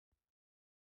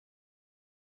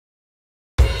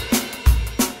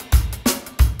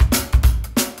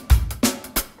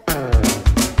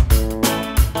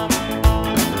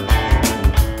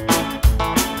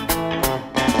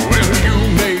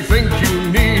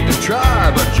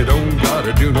you don't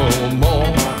gotta do no more.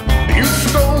 You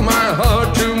stole my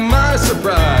heart to my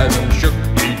surprise and shook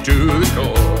me to the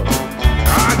core.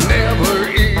 I never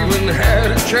even had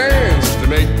a chance to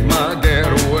make my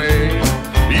getaway.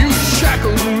 You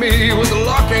shackled me with a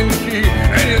lock and key,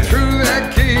 and you threw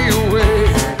that key away.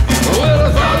 Well,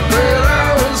 I thought that I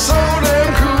was so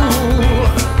damn cool.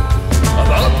 I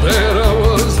thought that I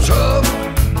was tough.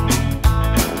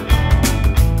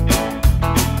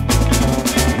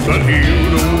 But you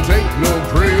don't take no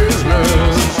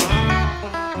prisoners,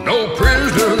 no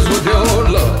prisoners with your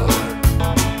love.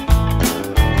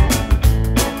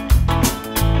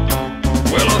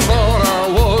 Well, I thought I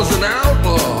was an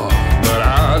outlaw, but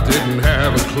I didn't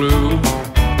have a clue.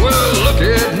 Well, look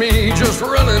at me just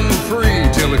running free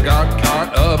till it got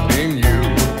caught up in you.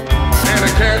 And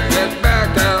I can't get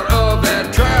back out of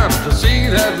that trap to see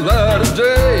that light of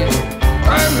day.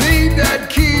 I need that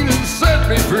key to set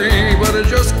me free, but I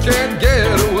just can't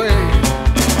get away.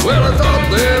 Well, I thought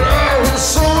that I was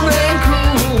so damn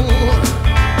cool.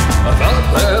 I thought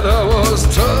that I was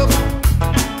tough.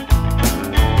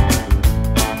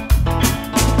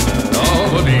 Oh,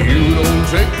 but you don't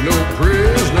take no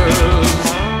prisoners,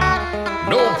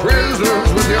 no prisoners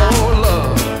with your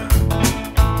love.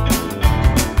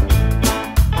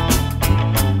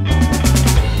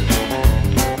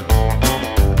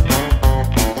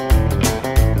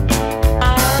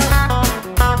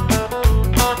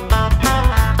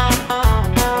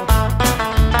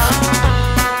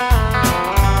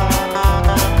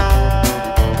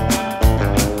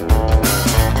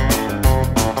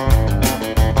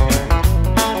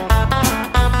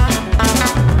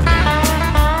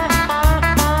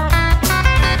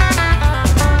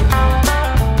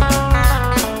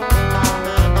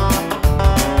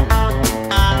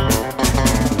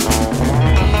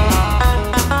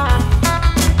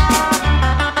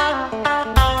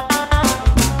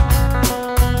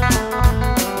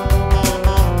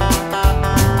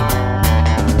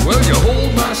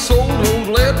 Soul won't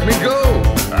let me go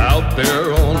out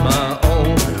there on my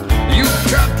own. You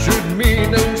captured me,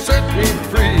 then set me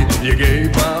free. You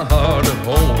gave my heart a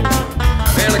home.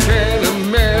 And I can't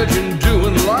imagine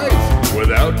doing life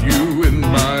without you in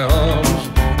my arms.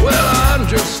 Well, I'm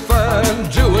just fine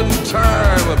doing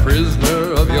time, a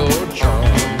prisoner of your charm.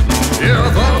 Yeah,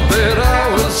 I thought that I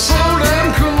was so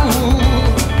damn cool.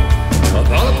 I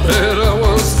thought that I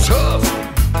was tough.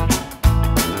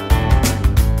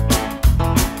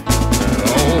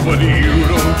 But you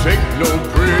don't take no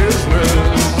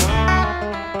prisoners.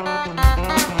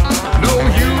 No,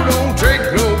 you don't take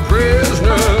no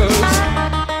prisoners.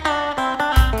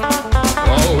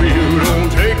 Oh, you don't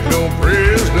take no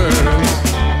prisoners.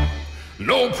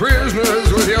 No prisoners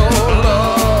with your